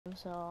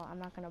so I'm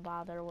not gonna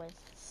bother with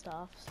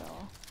stuff. So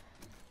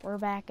we're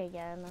back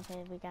again.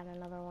 Okay, we got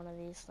another one of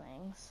these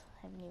things.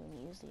 I haven't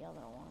even used the other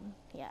one.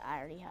 Yeah, I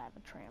already have a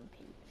tram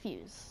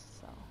fuse,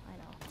 so I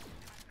know.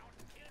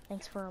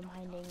 Thanks for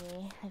reminding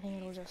me. I think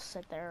it'll just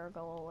sit there or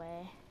go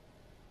away.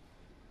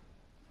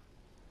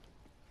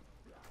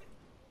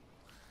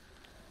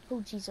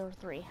 Oh, geez, there were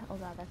 3. Oh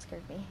god, that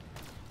scared me.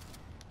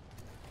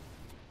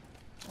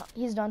 Oh,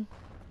 he's done.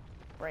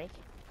 Break.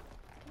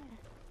 Okay.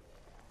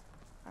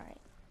 Alright,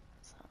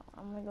 so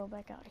I'm gonna go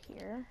back out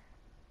here.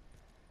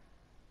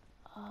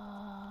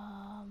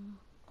 Oh,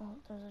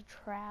 there's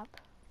a trap,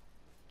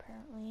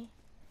 apparently.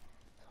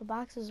 So the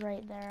box is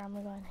right there. I'm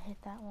gonna go ahead and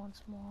hit that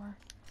once more.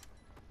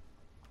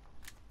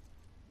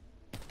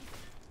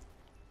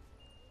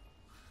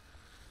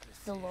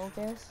 The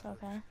locust,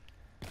 okay.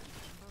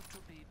 To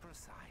be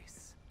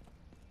precise.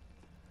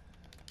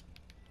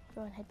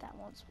 Go ahead and hit that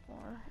once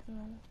more, and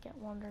then get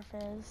Wonder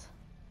Fizz.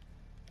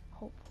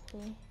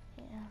 Hopefully,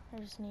 yeah. I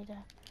just need to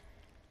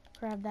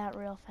grab that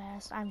real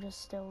fast. I'm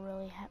just still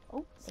really happy.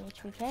 Oh,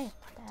 HBK.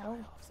 That'll.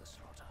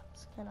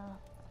 It's gonna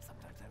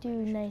do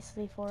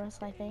nicely for us,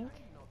 I think.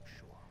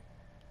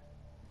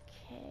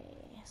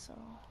 Okay, so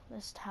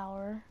this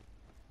tower.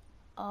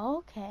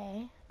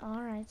 Okay,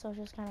 alright, so it's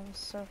just kind of a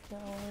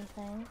circular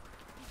thing.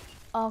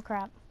 Oh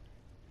crap.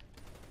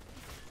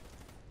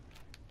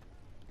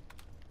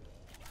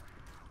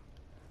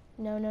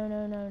 No, no,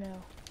 no, no,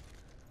 no.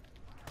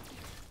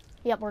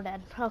 Yep, we're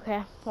dead.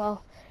 Okay,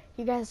 well,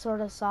 you guys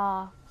sort of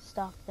saw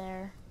stuff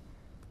there.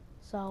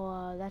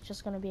 So that's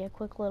just going to be a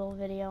quick little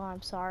video.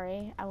 I'm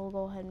sorry. I will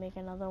go ahead and make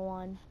another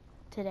one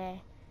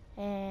today.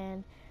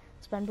 And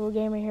it's been Blue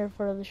Gamer here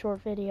for the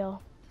short video.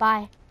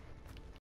 Bye.